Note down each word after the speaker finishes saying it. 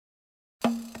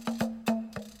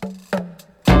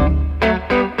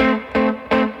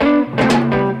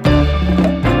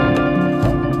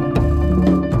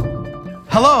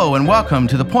Hello and welcome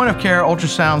to the Point of Care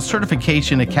Ultrasound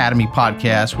Certification Academy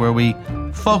podcast, where we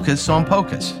focus on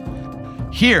POCUS.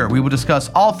 Here we will discuss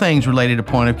all things related to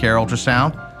point of care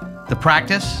ultrasound, the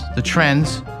practice, the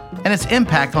trends, and its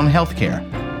impact on healthcare.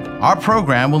 Our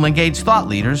program will engage thought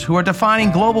leaders who are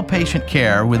defining global patient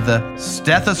care with the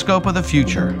stethoscope of the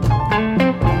future.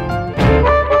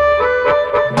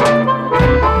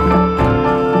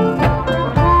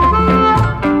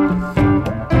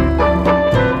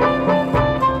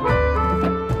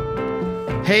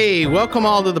 Hey, welcome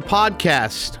all to the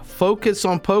podcast, Focus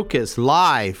on POCUS,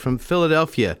 live from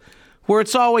Philadelphia, where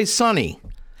it's always sunny.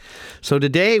 So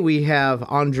today we have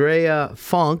Andrea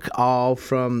Funk,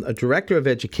 from a director of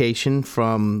education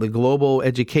from the Global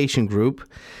Education Group.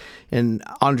 And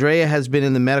Andrea has been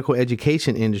in the medical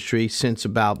education industry since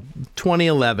about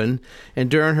 2011.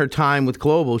 And during her time with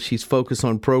Global, she's focused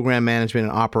on program management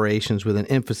and operations with an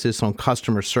emphasis on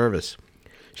customer service.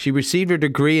 She received her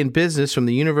degree in business from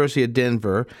the University of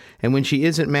Denver, and when she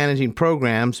isn't managing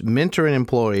programs, mentoring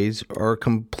employees, or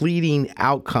completing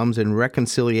outcomes and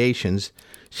reconciliations,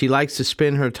 she likes to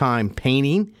spend her time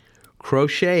painting,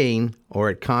 crocheting, or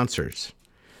at concerts.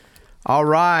 All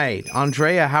right,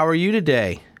 Andrea, how are you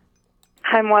today?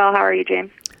 I'm well. How are you,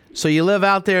 James? So you live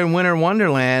out there in Winter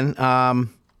Wonderland.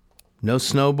 No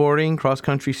snowboarding,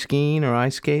 cross-country skiing, or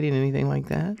ice skating, anything like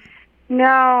that?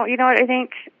 No. You know what? I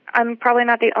think I'm probably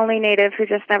not the only native who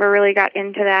just never really got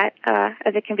into that,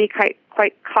 as it can be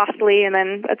quite costly, and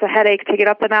then it's a headache to get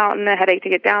up the mountain, a headache to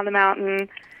get down the mountain.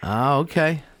 Oh,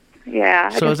 okay. Yeah,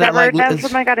 so that's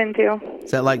what I got into.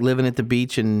 Is that like living at the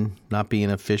beach and not being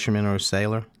a fisherman or a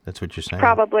sailor? That's what you're saying?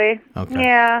 Probably. Okay.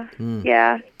 Yeah,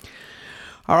 yeah.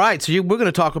 All right, so we're going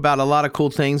to talk about a lot of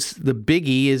cool things. The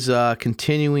biggie is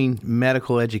continuing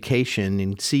medical education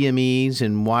and CMEs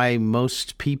and why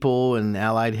most people in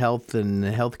allied health and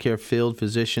the healthcare field,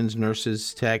 physicians,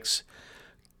 nurses, techs,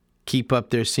 keep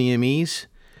up their CMEs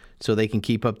so they can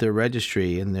keep up their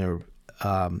registry and their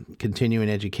continuing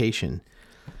education.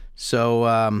 So,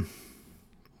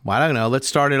 I don't know. Let's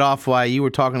start it off while you were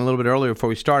talking a little bit earlier before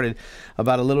we started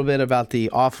about the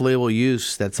off-label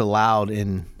use that's allowed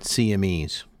in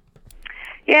CMEs.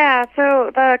 Yeah, so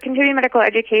the Continuing Medical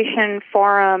Education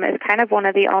Forum is kind of one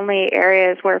of the only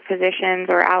areas where physicians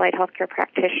or allied healthcare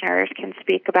practitioners can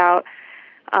speak about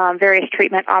various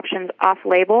treatment options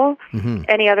off-label. Mm-hmm.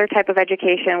 Any other type of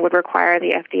education would require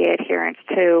the FDA adherence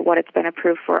to what it's been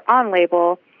approved for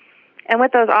on-label. And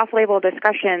with those off-label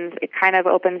discussions, it kind of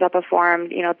opens up a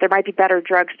forum. You know, there might be better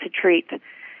drugs to treat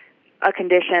a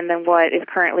condition than what is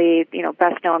currently,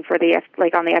 best known for on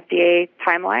the FDA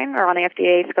timeline or on the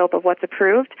FDA scope of what's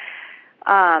approved.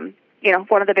 One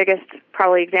of the biggest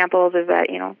probably examples is that,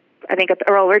 I think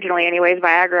originally anyways,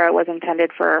 Viagra was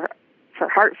intended for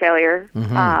heart failure.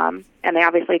 Mm-hmm. And they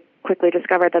obviously quickly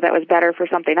discovered that was better for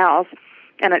something else.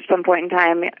 And at some point in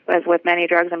time, as with many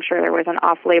drugs, I'm sure there was an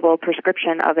off-label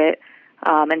prescription of it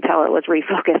until it was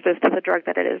refocused as to the drug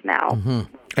that it is now. Mm-hmm.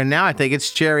 And now I think it's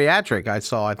geriatric. I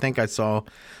think I saw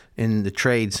in the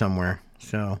trade somewhere.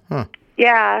 So,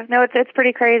 Yeah, no, it's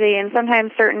pretty crazy. And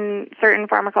sometimes certain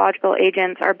pharmacological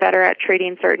agents are better at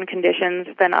treating certain conditions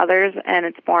than others, and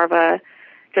it's more of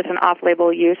just an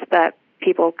off-label use that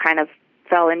people kind of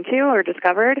fell into or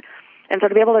discovered. And so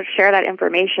to be able to share that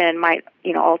information might,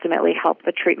 ultimately help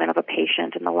the treatment of a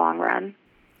patient in the long run.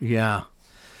 Yeah.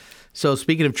 So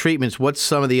speaking of treatments, what's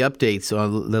some of the updates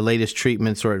on the latest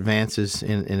treatments or advances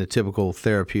in a typical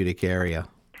therapeutic area?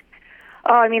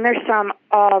 Oh, I mean, there's some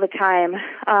all the time.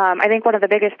 I think one of the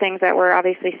biggest things that we're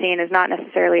obviously seeing is not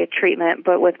necessarily a treatment,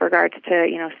 but with regards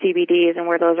to, CBDs and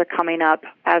where those are coming up.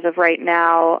 As of right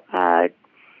now,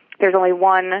 there's only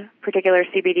one particular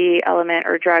CBD element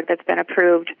or drug that's been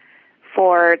approved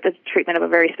for the treatment of a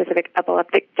very specific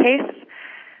epileptic case,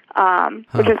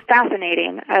 which is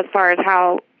fascinating as far as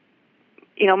how,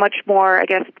 much more, I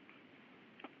guess,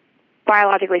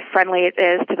 biologically friendly it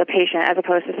is to the patient as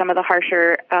opposed to some of the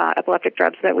harsher epileptic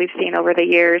drugs that we've seen over the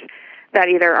years that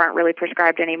either aren't really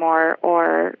prescribed anymore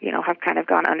or, have kind of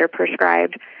gone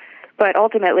under-prescribed. But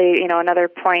ultimately, another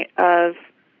point of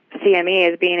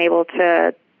CME is being able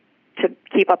to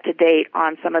keep up to date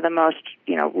on some of the most,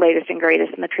 latest and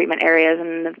greatest in the treatment areas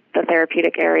and the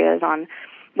therapeutic areas on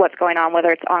what's going on, whether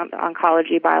it's on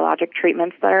oncology, biologic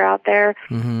treatments that are out there,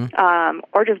 mm-hmm.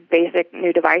 Or just basic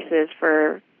new devices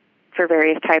for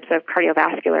various types of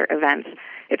cardiovascular events.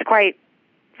 It's quite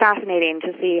fascinating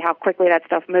to see how quickly that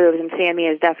stuff moves, and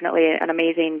CME is definitely an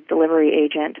amazing delivery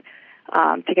agent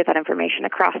to get that information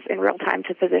across in real time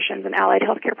to physicians and allied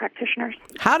healthcare practitioners.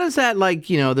 How does that,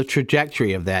 the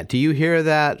trajectory of that? Do you hear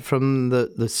that from the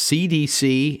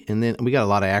CDC? And then we got a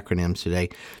lot of acronyms today.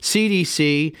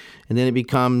 CDC, and then it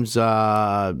becomes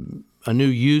a new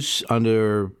use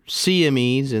under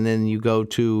CMEs, and then you go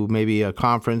to maybe a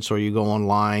conference or you go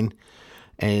online,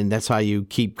 and that's how you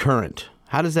keep current.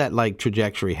 How does that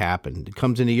trajectory happen? It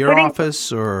comes into your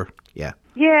office or, yeah?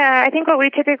 Yeah, I think what we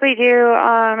typically do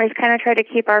is kind of try to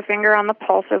keep our finger on the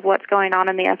pulse of what's going on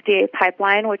in the FDA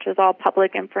pipeline, which is all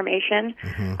public information,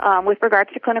 with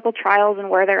regards to clinical trials and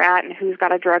where they're at and who's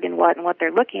got a drug and what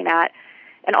they're looking at.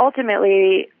 And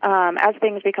ultimately, as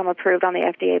things become approved on the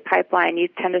FDA pipeline, you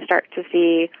tend to start to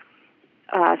see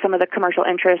some of the commercial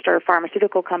interest or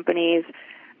pharmaceutical companies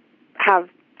have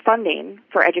funding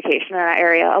for education in that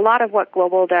area. A lot of what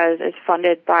Global does is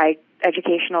funded by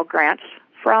educational grants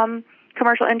from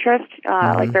commercial interest,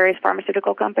 like various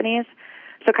pharmaceutical companies.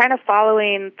 So kind of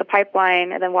following the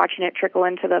pipeline and then watching it trickle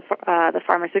into the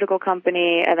pharmaceutical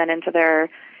company and then into their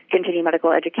continuing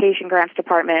medical education grants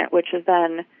department, which is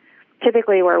then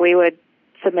typically where we would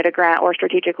submit a grant or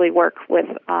strategically work with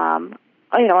a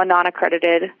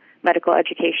non-accredited medical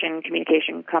education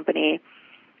communication company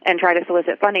and try to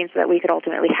solicit funding so that we could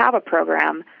ultimately have a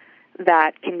program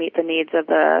that can meet the needs of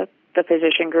the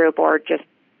physician group or just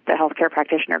the healthcare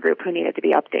practitioner group who needed to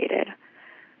be updated.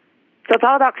 So it's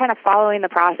all about kind of following the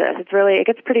process. It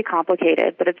gets pretty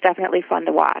complicated, but it's definitely fun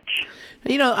to watch.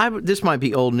 This might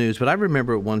be old news, but I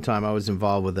remember at one time I was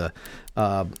involved with a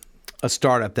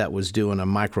startup that was doing a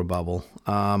microbubble,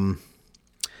 and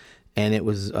it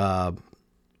was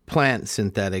plant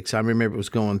synthetics. I remember it was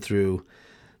going through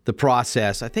the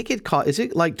process. I think is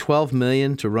it like $12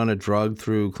 million to run a drug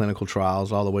through clinical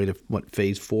trials all the way to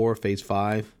phase 4, phase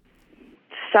 5?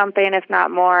 Something, if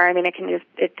not more. I mean, it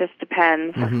just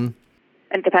depends. Mm-hmm.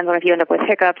 It depends on if you end up with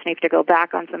hiccups and you have to go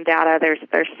back on some data.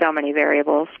 There's so many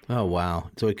variables. Oh, wow.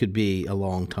 So it could be a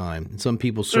long time. And some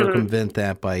people circumvent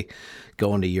that by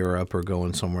going to Europe or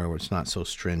going somewhere where it's not so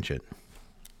stringent.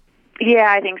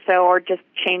 Yeah, I think so, or just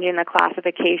changing the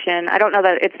classification. I don't know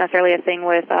that it's necessarily a thing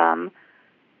with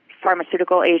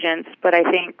pharmaceutical agents, but I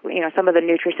think, some of the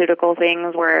nutraceutical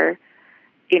things where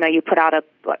you put out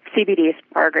CBDs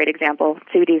are a great example.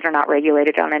 CBDs are not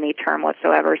regulated on any term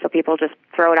whatsoever, so people just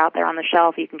throw it out there on the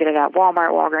shelf. You can get it at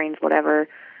Walmart, Walgreens, whatever.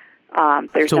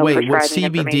 There's no prescribing what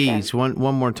CBDs? information.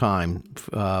 One more time.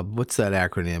 What's that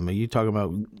acronym? Are you talking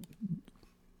about?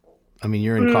 I mean,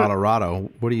 you're in Colorado.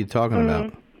 What are you talking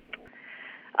about?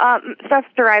 Stuff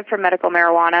derived from medical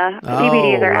marijuana.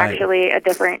 CBDs are actually a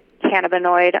different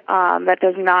cannabinoid that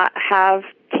does not have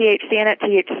THC in it,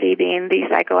 THC being the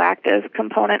psychoactive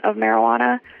component of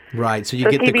marijuana. Right, so you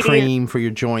get CBD, the cream for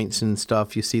your joints and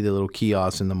stuff. You see the little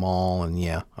kiosks in the mall,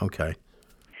 and okay.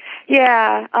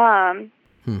 Yeah.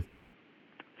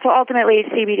 So ultimately,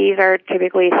 CBDs are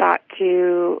typically thought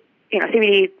to,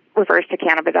 CBD refers to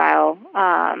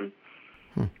cannabidiol,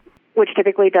 which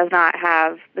typically does not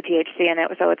have the THC in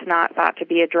it, so it's not thought to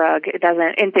be a drug. It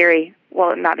doesn't, in theory,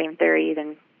 not in theory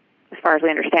even, as far as we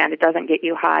understand, it doesn't get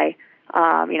you high.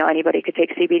 Anybody could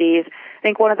take CBDs. I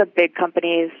think one of the big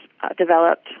companies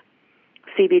developed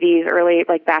CBDs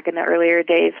back in the earlier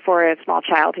days for a small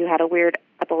child who had a weird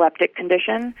epileptic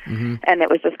condition, and it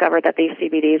was discovered that these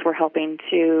CBDs were helping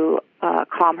to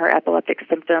calm her epileptic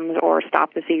symptoms or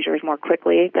stop the seizures more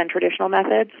quickly than traditional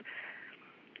methods.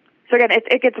 So again,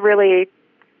 it gets really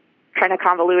kind of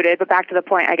convoluted, but back to the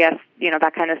point, I guess,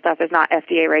 that kind of stuff is not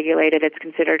FDA regulated. It's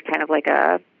considered kind of like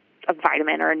a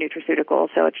vitamin or a nutraceutical,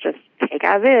 so it's just take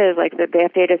as is. Like the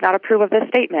FDA does not approve of this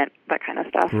statement, that kind of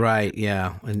stuff. Right,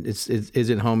 yeah. And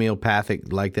isn't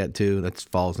homeopathic like that too? That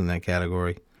falls in that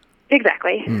category.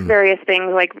 Exactly. Various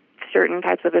things like certain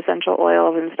types of essential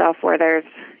oils and stuff where there's,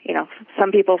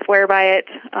 some people swear by it.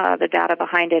 The data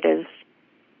behind it is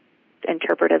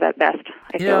interpretive at best.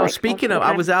 Speaking of,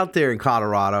 I was out there in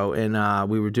Colorado, and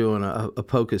we were doing a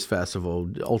POCUS festival,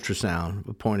 ultrasound,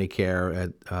 a point of care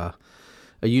at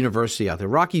a university out there,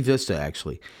 Rocky Vista,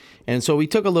 actually. And so we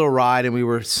took a little ride, and we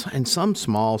were in some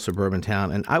small suburban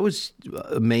town, and I was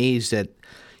amazed at,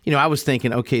 I was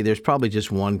thinking, okay, there's probably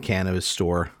just one cannabis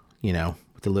store,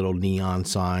 with a little neon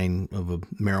sign of a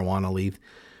marijuana leaf.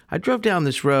 I drove down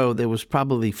this road. There was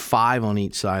probably 5 on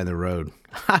each side of the road.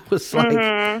 I was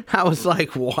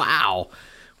like, wow,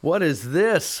 what is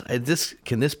this?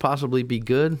 Can this possibly be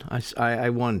good? I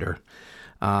wonder.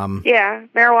 Yeah,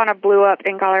 marijuana blew up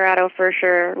in Colorado for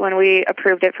sure. When we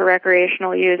approved it for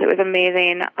recreational use, it was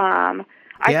amazing. I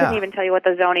couldn't even tell you what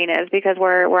the zoning is because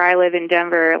where I live in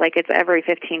Denver, it's every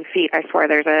 15 feet, I swear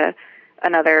there's a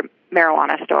another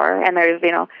marijuana store. And there's,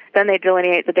 then they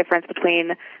delineate the difference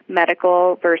between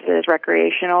medical versus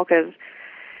recreational, because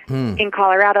in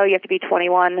Colorado, you have to be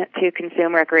 21 to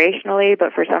consume recreationally,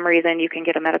 but for some reason, you can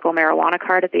get a medical marijuana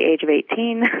card at the age of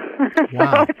 18. Wow.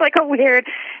 So it's like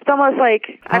it's almost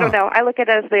like, I don't know, I look at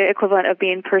it as the equivalent of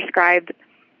being prescribed,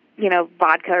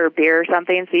 vodka or beer or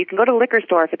something. So you can go to a liquor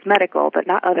store if it's medical, but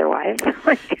not otherwise.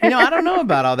 I don't know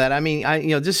about all that. I mean,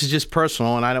 this is just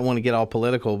personal, and I don't want to get all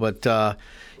political, but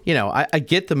I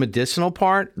get the medicinal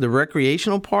part, the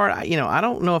recreational part. I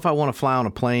don't know if I want to fly on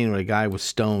a plane with a guy with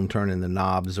stone turning the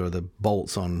knobs or the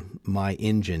bolts on my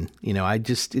engine.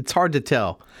 It's hard to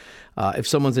tell. If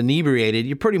someone's inebriated,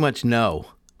 you pretty much know,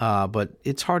 but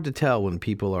it's hard to tell when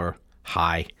people are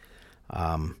high.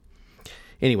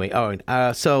 Anyway, all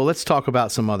right. So let's talk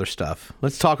about some other stuff.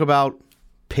 Let's talk about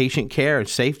patient care and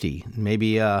safety.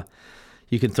 Maybe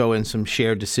you can throw in some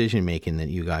shared decision making that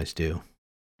you guys do.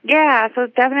 Yeah, so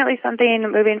definitely something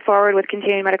moving forward with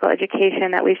continuing medical education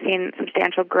that we've seen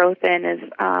substantial growth in is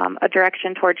a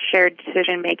direction towards shared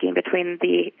decision making between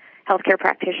the healthcare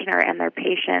practitioner and their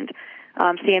patient.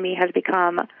 CME has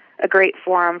become a great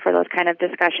forum for those kind of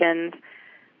discussions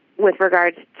with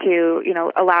regards to,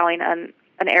 allowing an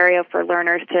area for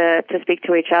learners to speak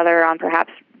to each other on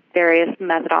perhaps various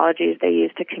methodologies they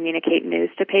use to communicate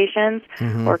news to patients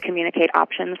or communicate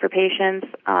options for patients.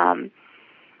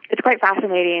 It's quite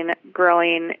fascinating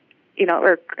growing,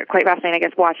 or quite fascinating, I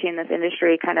guess, watching this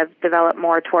industry kind of develop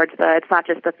more towards it's not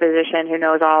just the physician who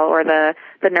knows all or the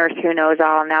nurse who knows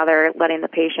all. Now they're letting the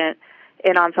patient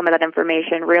in on some of that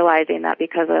information, realizing that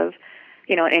because of,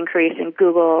 an increase in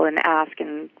Google and Ask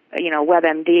and,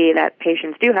 WebMD, that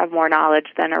patients do have more knowledge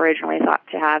than originally thought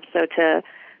to have. So to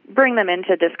bring them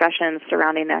into discussions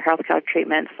surrounding their healthcare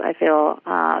treatments, I feel,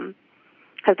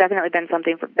 has definitely been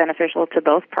something beneficial to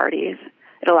both parties.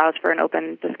 It allows for an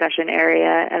open discussion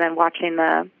area, and then watching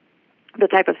the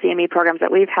type of CME programs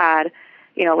that we've had,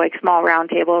 like small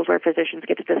roundtables where physicians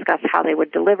get to discuss how they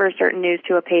would deliver certain news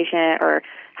to a patient or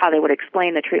how they would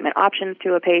explain the treatment options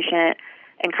to a patient,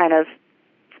 and kind of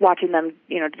watching them,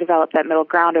 develop that middle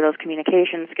ground of those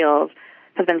communication skills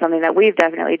has been something that we've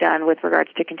definitely done with regards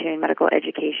to continuing medical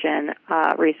education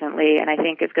recently, and I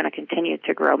think is going to continue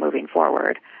to grow moving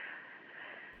forward.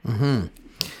 Mm-hmm.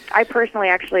 I personally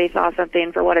actually saw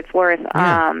something for what it's worth.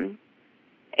 Yeah.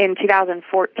 In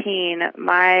 2014,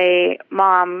 my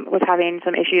mom was having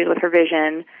some issues with her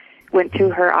vision, went to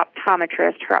her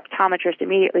optometrist. Her optometrist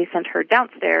immediately sent her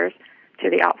downstairs to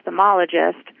the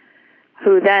ophthalmologist,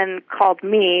 who then called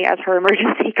me as her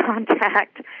emergency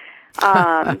contact,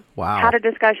 Wow. had a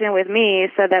discussion with me,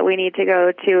 said that we need to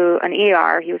go to an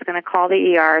ER. He was going to call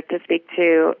the ER to speak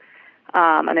to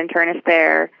an internist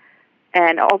there.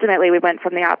 And ultimately, we went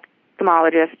from the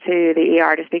ophthalmologist to the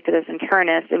ER to speak to this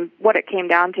internist. And what it came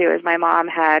down to is my mom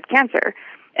had cancer.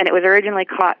 And it was originally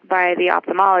caught by the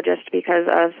ophthalmologist because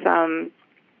of some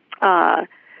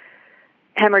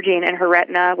hemorrhaging in her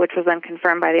retina, which was then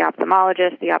confirmed by the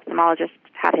ophthalmologist. The ophthalmologist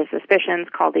had his suspicions,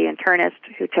 called the internist,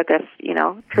 who took us,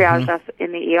 triaged us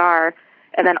in the ER,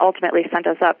 and then ultimately sent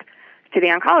us up to the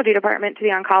oncology department to the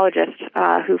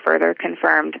oncologist, who further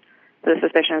confirmed the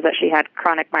suspicions that she had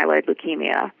chronic myeloid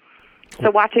leukemia. So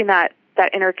watching that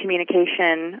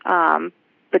intercommunication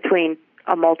between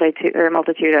a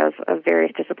multitude of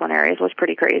various disciplinaries was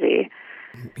pretty crazy.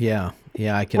 Yeah,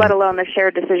 I can. Let alone the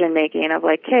shared decision making of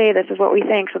like, hey, this is what we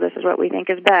think, so this is what we think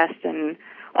is best. And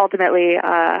ultimately,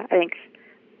 I think,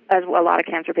 as a lot of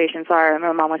cancer patients are,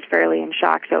 my mom was fairly in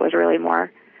shock, so it was really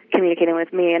more communicating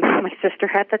with me and my sister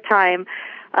at the time,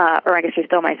 or I guess she's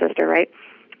still my sister, right?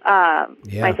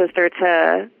 My sister,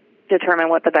 to determine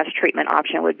what the best treatment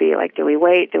option would be. Like, do we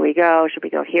wait? Do we go? Should we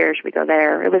go here? Should we go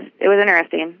there? It was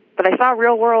interesting. But I saw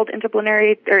real world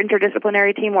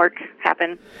interdisciplinary teamwork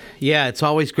happen. Yeah, it's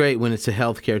always great when it's a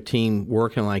healthcare team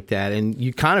working like that. And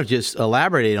you kind of just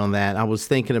elaborated on that. I was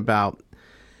thinking about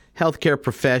healthcare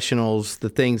professionals, the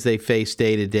things they face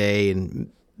day to day,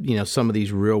 and some of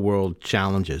these real world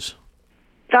challenges.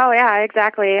 Oh yeah,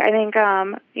 exactly. I think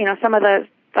some of the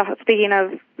speaking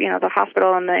of, the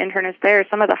hospital and the internists there,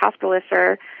 some of the hospitalists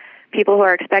are people who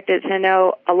are expected to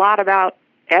know a lot about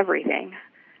everything.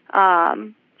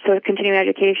 So continuing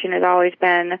education has always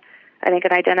been, I think,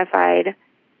 an identified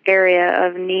area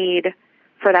of need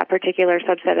for that particular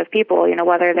subset of people,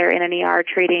 whether they're in an ER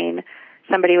treating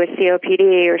somebody with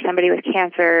COPD or somebody with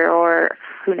cancer or,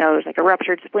 who knows, like a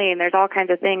ruptured spleen. There's all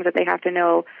kinds of things that they have to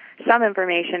know some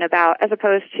information about, as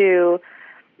opposed to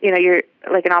you're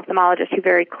like an ophthalmologist who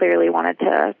very clearly wanted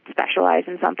to specialize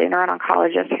in something, or an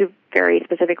oncologist who very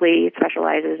specifically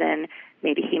specializes in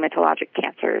maybe hematologic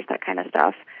cancers, that kind of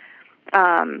stuff.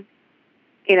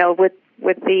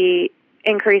 with the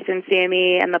increase in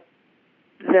CME and the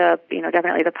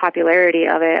definitely the popularity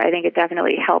of it, I think it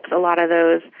definitely helps a lot of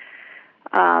those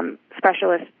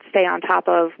specialists stay on top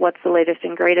of what's the latest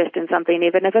and greatest in something,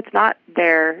 even if it's not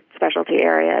their specialty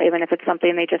area, even if it's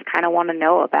something they just kind of want to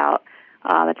know about.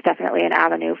 It's definitely an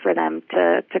avenue for them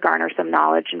to garner some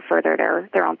knowledge and further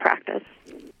their own practice.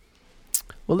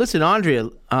 Well, listen, Andrea,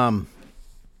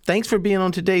 thanks for being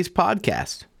on today's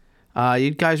podcast.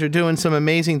 You guys are doing some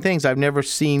amazing things. I've never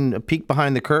seen a peek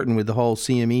behind the curtain with the whole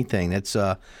CME thing. That's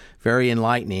very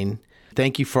enlightening.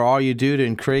 Thank you for all you do to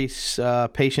increase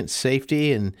patient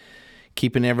safety and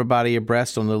keeping everybody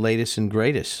abreast on the latest and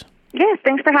greatest. Yes,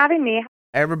 thanks for having me.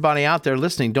 Everybody out there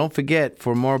listening, don't forget,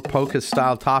 for more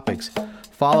POCUS-style topics,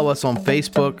 follow us on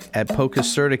Facebook at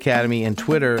POCUS Cert Academy and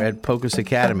Twitter at POCUS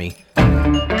Academy.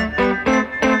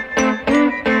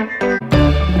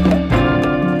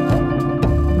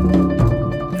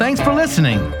 Thanks for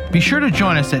listening. Be sure to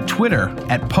join us at Twitter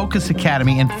at POCUS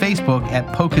Academy and Facebook at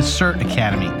POCUS Cert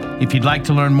Academy. If you'd like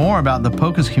to learn more about the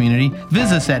POCUS community,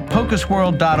 visit us at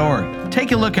POCUSworld.org.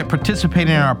 Take a look at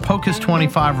participating in our POCUS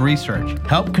 25 research.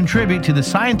 Help contribute to the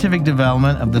scientific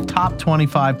development of the top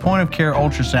 25 point-of-care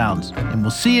ultrasounds. And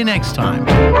we'll see you next time.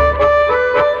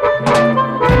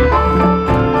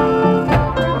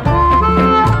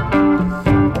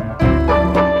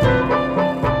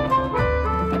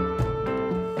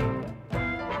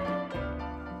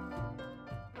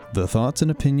 The thoughts and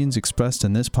opinions expressed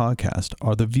in this podcast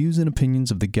are the views and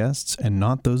opinions of the guests and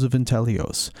not those of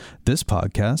Intellios. This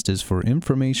podcast is for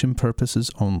information purposes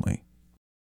only.